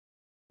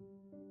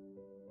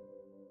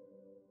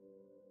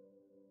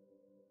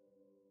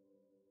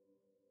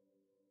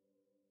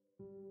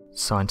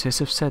Scientists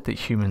have said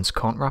that humans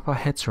can't wrap our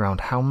heads around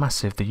how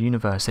massive the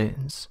universe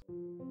is.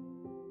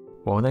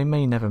 While they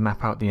may never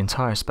map out the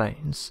entire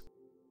space,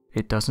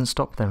 it doesn't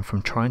stop them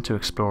from trying to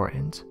explore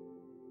it.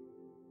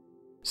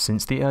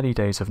 Since the early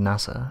days of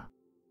NASA,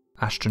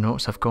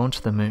 astronauts have gone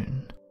to the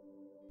Moon,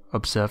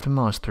 observed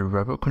Mars through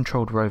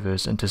robot-controlled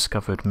rovers, and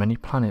discovered many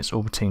planets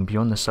orbiting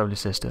beyond the solar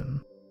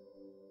system.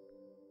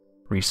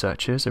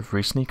 Researchers have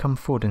recently come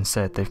forward and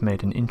said they've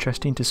made an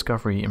interesting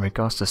discovery in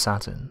regards to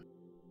Saturn.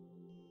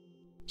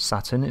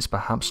 Saturn is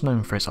perhaps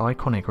known for its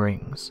iconic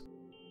rings,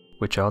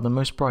 which are the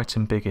most bright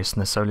and biggest in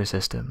the solar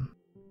system.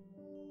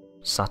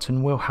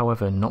 Saturn will,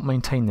 however, not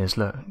maintain this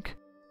look,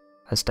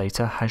 as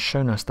data has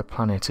shown us the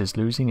planet is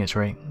losing its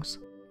rings.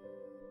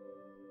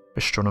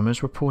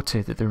 Astronomers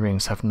reported that the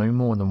rings have no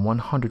more than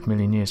 100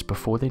 million years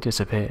before they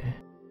disappear,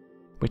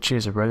 which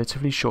is a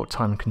relatively short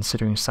time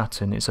considering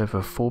Saturn is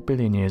over 4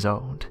 billion years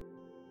old.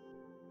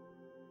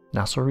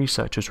 NASA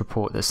researchers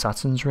report that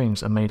Saturn's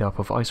rings are made up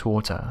of ice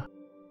water,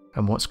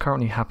 and what's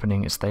currently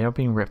happening is they are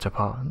being ripped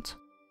apart.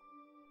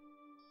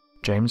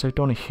 James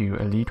O'Donoghue,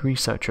 a lead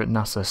researcher at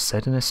NASA,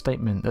 said in a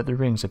statement that the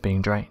rings are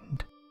being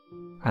drained,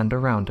 and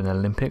around an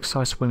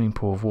Olympic-sized swimming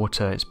pool of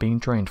water is being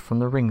drained from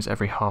the rings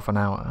every half an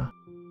hour.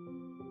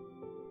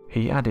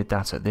 He added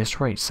that at this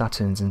rate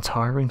Saturn's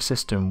entire ring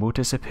system will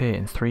disappear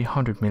in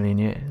 300 million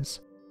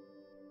years.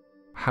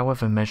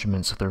 However,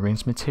 measurements of the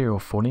ring's material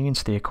falling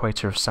into the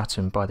equator of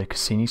Saturn by the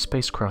Cassini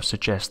spacecraft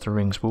suggest the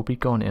rings will be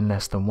gone in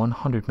less than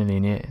 100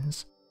 million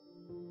years.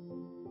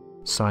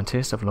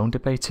 Scientists have long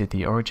debated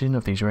the origin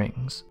of these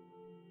rings,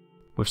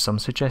 with some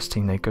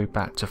suggesting they go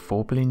back to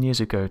 4 billion years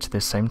ago to the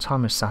same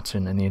time as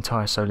Saturn and the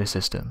entire solar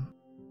system,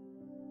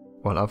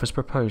 while others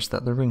propose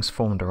that the rings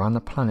formed around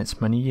the planets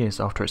many years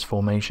after its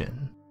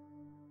formation.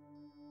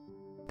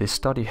 This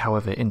study,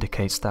 however,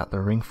 indicates that the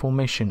ring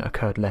formation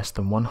occurred less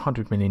than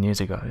 100 million years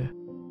ago.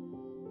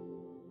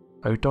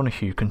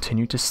 O'Donoghue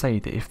continued to say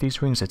that if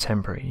these rings are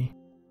temporary,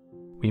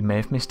 we may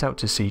have missed out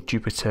to see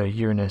Jupiter,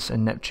 Uranus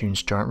and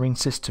Neptune's giant ring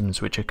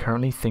systems, which are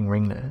currently thin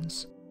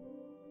ringlets.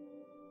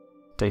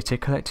 Data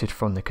collected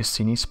from the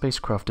Cassini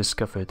spacecraft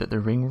discovered that the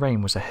ring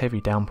rain was a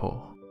heavy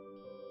downpour.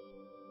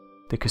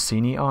 The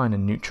Cassini ion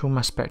and neutral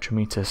mass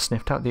spectrometer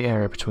sniffed out the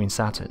area between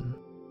Saturn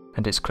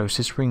and its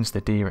closest rings,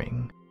 the D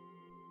ring,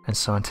 and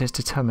scientists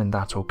determined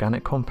that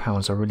organic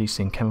compounds are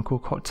releasing chemical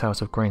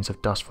cocktails of grains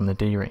of dust from the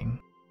D ring.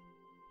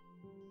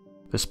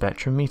 The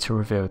spectrometer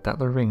revealed that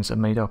the rings are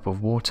made up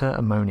of water,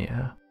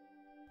 ammonia,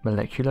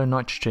 molecular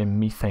nitrogen,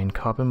 methane,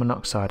 carbon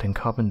monoxide and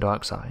carbon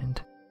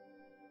dioxide.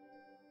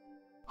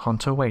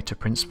 Hunter Waite, a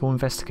principal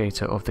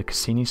investigator of the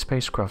Cassini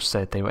spacecraft,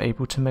 said they were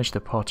able to measure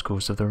the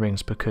particles of the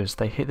rings because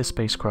they hit the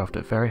spacecraft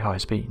at very high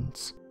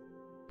speeds,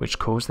 which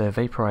caused their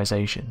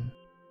vaporization.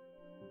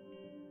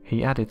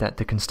 He added that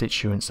the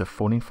constituents are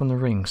falling from the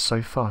rings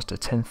so fast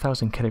at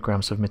 10,000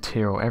 kilograms of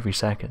material every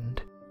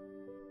second.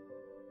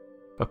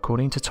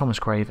 According to Thomas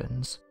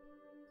Cravens,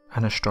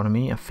 an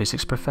astronomy and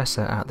physics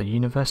professor at the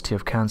University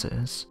of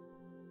Kansas,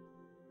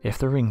 if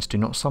the rings do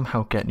not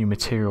somehow get new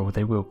material,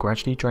 they will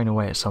gradually drain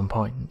away at some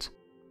point.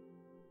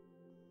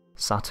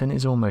 Saturn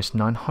is almost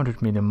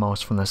 900 million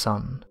miles from the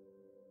Sun,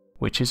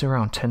 which is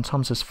around 10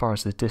 times as far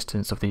as the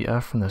distance of the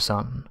Earth from the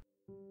Sun.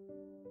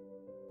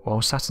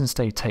 While Saturn's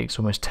day takes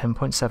almost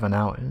 10.7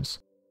 hours,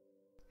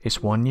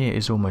 its 1 year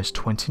is almost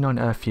 29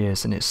 Earth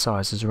years and its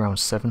size is around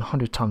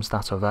 700 times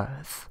that of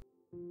Earth.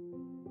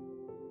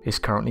 It's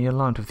currently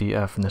aligned with the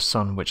Earth and the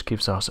Sun, which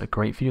gives us a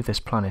great view of this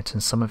planet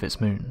and some of its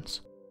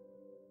moons.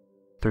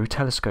 Through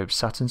telescopes,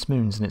 Saturn's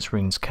moons and its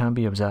rings can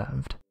be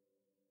observed.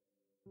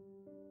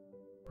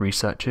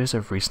 Researchers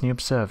have recently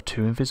observed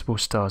two invisible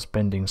stars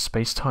bending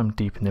space-time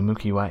deep in the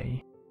Milky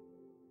Way.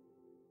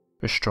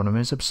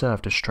 Astronomers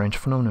observed a strange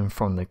phenomenon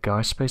from the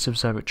Gaia Space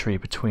Observatory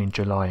between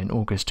July and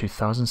August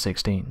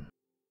 2016.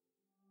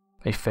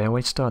 A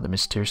fairway star that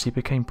mysteriously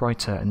became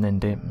brighter and then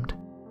dimmed.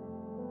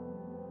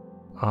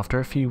 After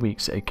a few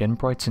weeks it again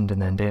brightened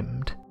and then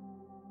dimmed.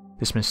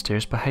 This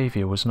mysterious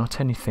behaviour was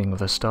not anything of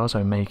the star's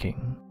own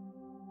making,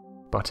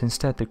 but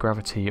instead the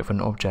gravity of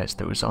an object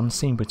that was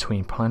unseen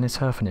between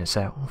planet Earth and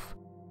itself.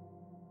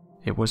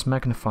 It was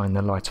magnifying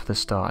the light of the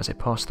star as it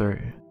passed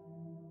through.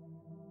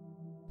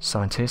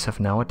 Scientists have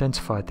now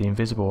identified the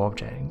invisible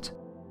object,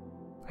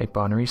 a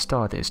binary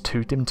star that is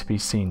too dim to be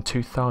seen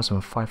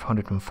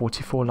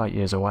 2,544 light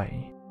years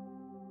away.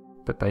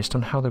 But based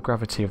on how the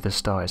gravity of the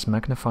star is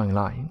magnifying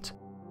light,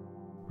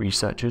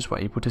 researchers were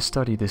able to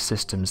study this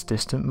system's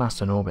distant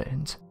mass and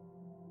orbit.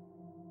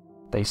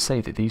 They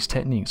say that these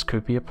techniques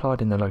could be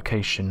applied in the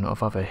location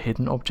of other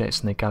hidden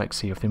objects in the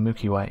galaxy of the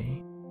Milky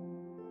Way.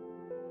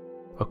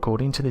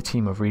 According to the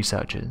team of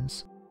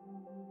researchers,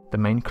 the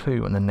main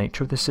clue on the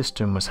nature of the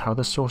system was how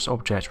the source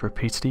object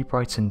repeatedly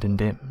brightened and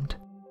dimmed.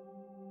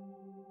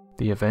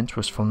 The event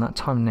was from that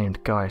time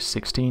named Gaia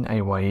 16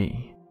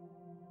 AYE.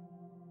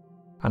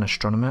 An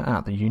astronomer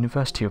at the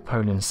University of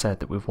Poland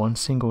said that with one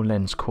single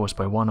lens caused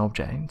by one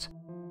object,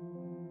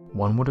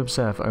 one would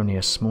observe only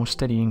a small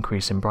steady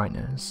increase in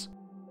brightness,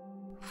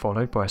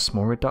 followed by a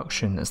small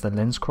reduction as the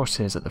lens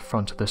crosses at the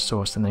front of the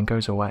source and then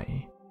goes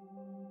away,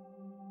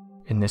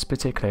 In this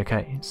particular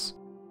case,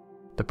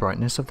 the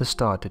brightness of the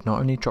star did not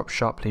only drop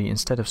sharply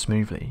instead of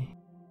smoothly,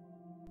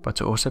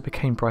 but it also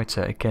became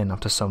brighter again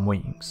after some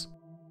weeks,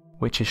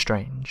 which is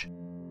strange.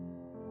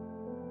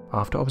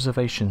 After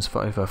observations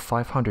for over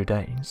 500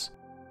 days,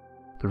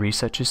 the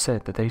researchers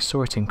said that they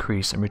saw it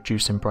increase and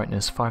reduce in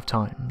brightness 5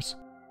 times.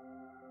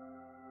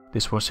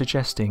 This was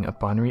suggesting a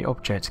binary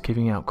object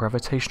giving out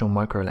gravitational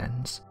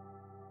microlens,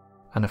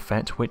 an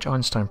effect which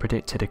Einstein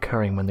predicted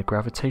occurring when the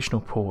gravitational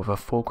pull of a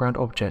foreground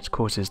object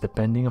causes the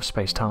bending of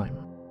space-time,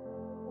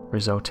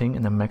 resulting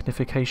in the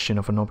magnification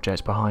of an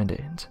object behind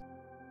it.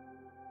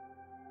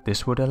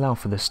 This would allow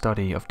for the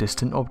study of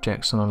distant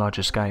objects on a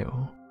larger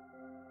scale.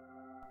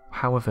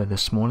 However, the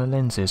smaller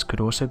lenses could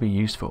also be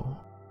useful.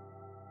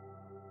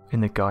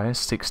 In the Gaia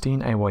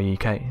 16 AYE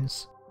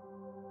case,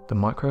 the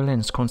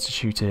microlens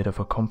constituted of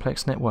a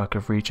complex network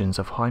of regions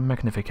of high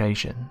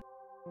magnification.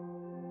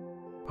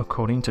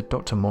 According to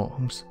Dr.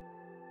 Morgs,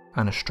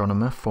 an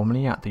astronomer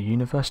formerly at the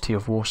University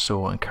of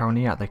Warsaw and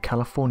currently at the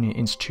California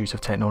Institute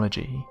of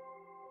Technology,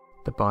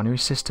 the binary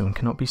system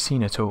cannot be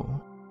seen at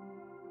all.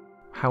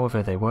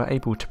 However, they were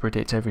able to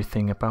predict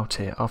everything about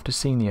it after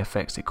seeing the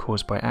effects it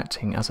caused by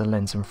acting as a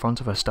lens in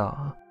front of a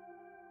star.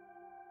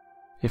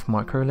 If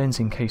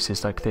microlensing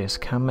cases like this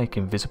can make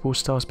invisible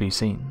stars be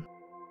seen,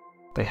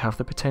 they have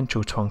the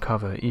potential to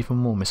uncover even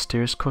more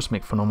mysterious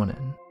cosmic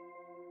phenomenon.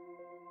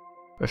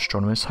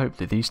 Astronomers hope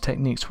that these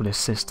techniques will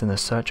assist in the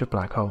search of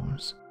black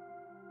holes.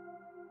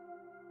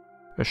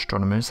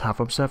 Astronomers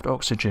have observed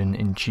oxygen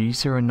in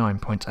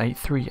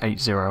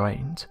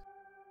G09.83808.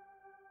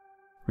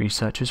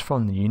 Researchers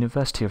from the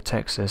University of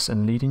Texas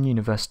and leading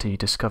university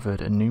discovered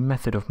a new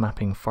method of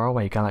mapping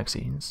faraway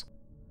galaxies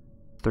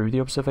through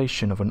the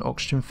observation of an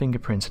oxygen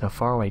fingerprint in a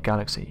faraway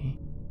galaxy,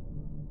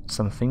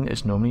 something that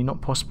is normally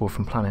not possible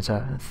from planet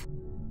Earth.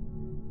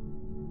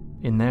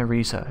 In their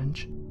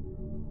research,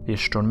 the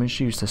astronomers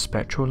used the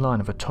spectral line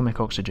of atomic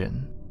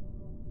oxygen,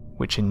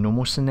 which in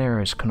normal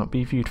scenarios cannot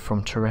be viewed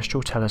from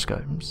terrestrial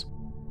telescopes.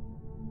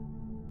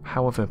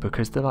 However,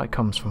 because the light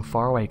comes from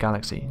faraway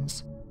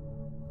galaxies,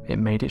 it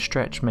made it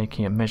stretch,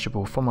 making it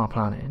measurable from our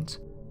planet.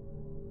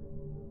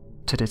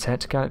 To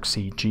detect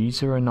galaxy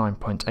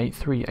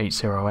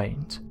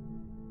G09.83808,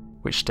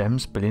 which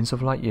stems billions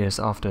of light years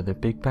after the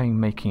Big Bang,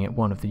 making it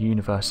one of the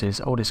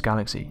universe's oldest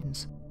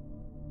galaxies,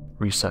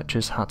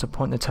 researchers had to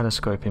point the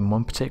telescope in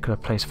one particular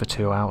place for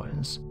 2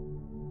 hours.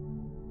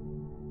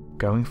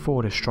 Going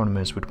forward,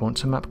 astronomers would want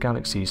to map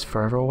galaxies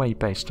further away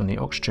based on the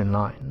oxygen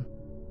line,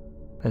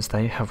 as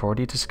they have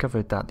already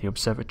discovered that the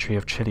observatory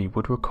of Chile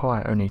would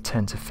require only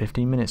 10 to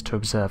 15 minutes to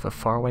observe a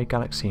faraway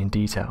galaxy in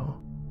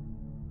detail.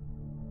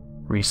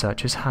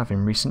 Researchers have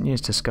in recent years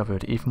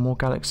discovered even more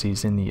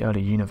galaxies in the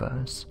early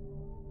universe.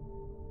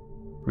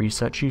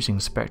 Research using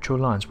spectral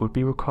lines would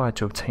be required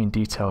to obtain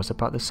details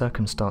about the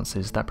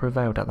circumstances that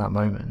prevailed at that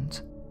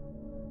moment.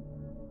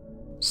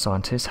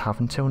 Scientists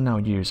have until now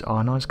used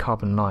ionized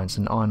carbon lines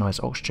and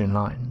ionized oxygen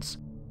lines.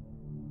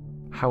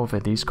 However,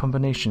 these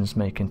combinations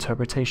make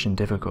interpretation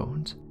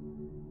difficult.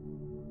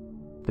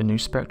 The new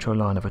spectral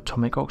line of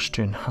atomic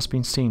oxygen has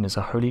been seen as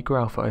a holy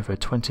grail for over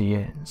 20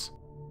 years.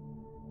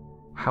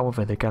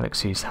 However, the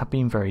galaxies have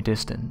been very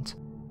distant.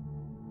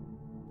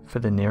 For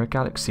the nearer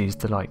galaxies,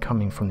 the light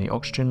coming from the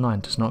oxygen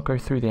line does not go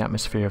through the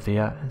atmosphere of the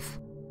Earth.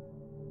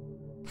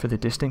 For the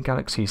distant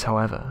galaxies,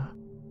 however,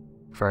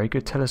 very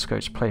good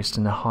telescopes placed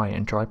in a high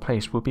and dry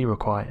place will be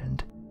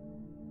required.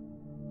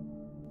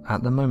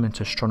 At the moment,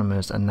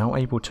 astronomers are now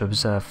able to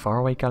observe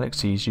faraway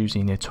galaxies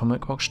using the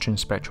atomic oxygen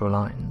spectral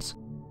lines.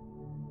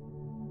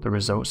 The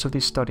results of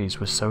these studies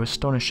were so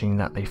astonishing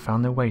that they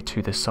found their way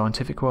to the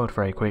scientific world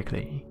very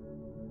quickly.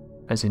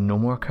 As in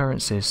normal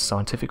occurrences,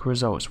 scientific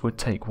results would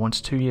take 1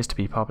 to 2 years to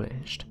be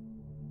published.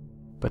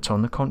 But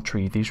on the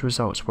contrary, these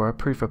results were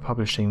approved for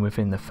publishing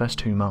within the first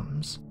 2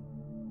 months.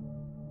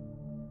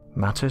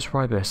 Matthias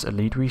Ribus, a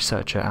lead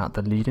researcher at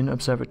the Leiden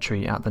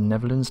Observatory at the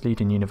Netherlands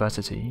Leiden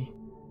University,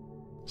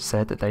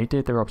 said that they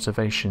did their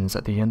observations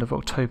at the end of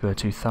October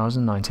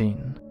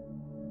 2019,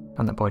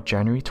 and that by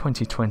January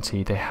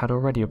 2020 they had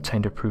already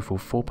obtained approval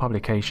for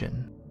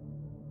publication.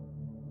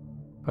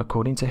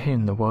 According to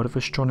him, the world of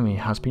astronomy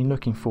has been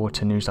looking forward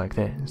to news like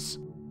this.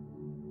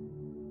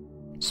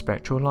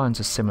 Spectral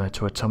lines are similar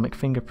to atomic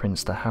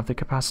fingerprints that have the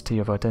capacity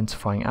of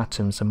identifying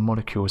atoms and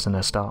molecules in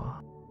a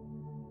star.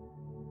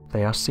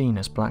 They are seen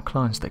as black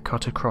lines that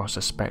cut across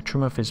a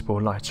spectrum of visible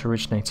light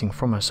originating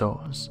from a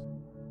source.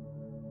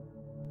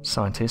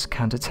 Scientists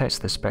can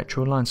detect the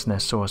spectral lines in their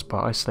source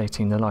by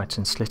isolating the light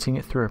and slitting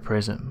it through a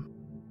prism,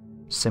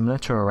 similar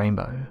to a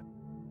rainbow.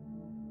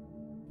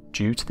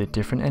 Due to the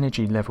different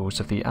energy levels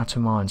of the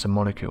atom ions and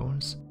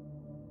molecules,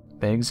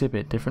 they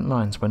exhibit different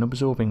lines when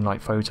absorbing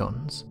light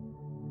photons.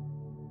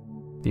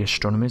 The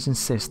astronomers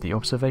insist the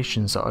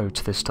observations are owed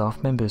to the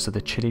staff members of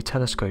the Chile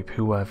telescope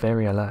who were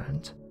very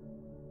alert.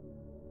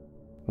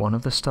 One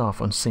of the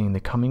staff, on seeing the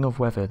coming of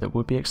weather that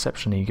would be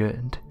exceptionally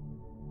good,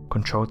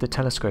 controlled the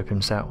telescope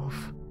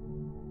himself.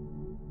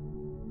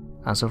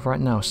 As of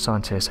right now,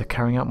 scientists are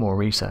carrying out more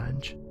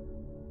research.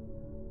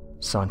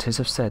 Scientists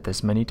have said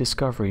there's many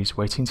discoveries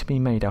waiting to be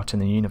made out in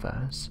the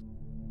universe,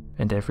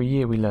 and every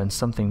year we learn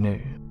something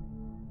new.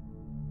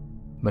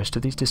 Most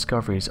of these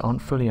discoveries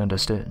aren't fully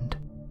understood,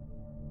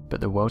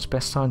 but the world's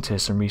best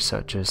scientists and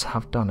researchers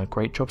have done a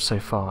great job so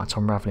far at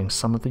unraveling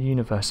some of the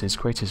universe's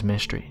greatest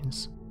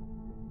mysteries.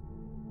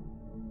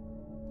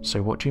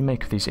 So what do you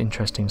make of these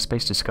interesting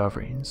space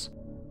discoveries?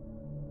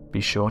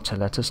 Be sure to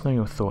let us know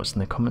your thoughts in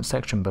the comment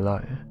section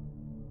below,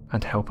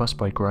 and help us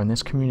by growing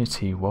this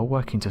community while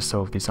working to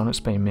solve these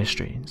unexplained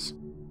mysteries.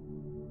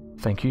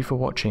 Thank you for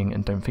watching,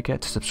 and don't forget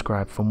to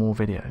subscribe for more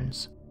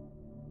videos.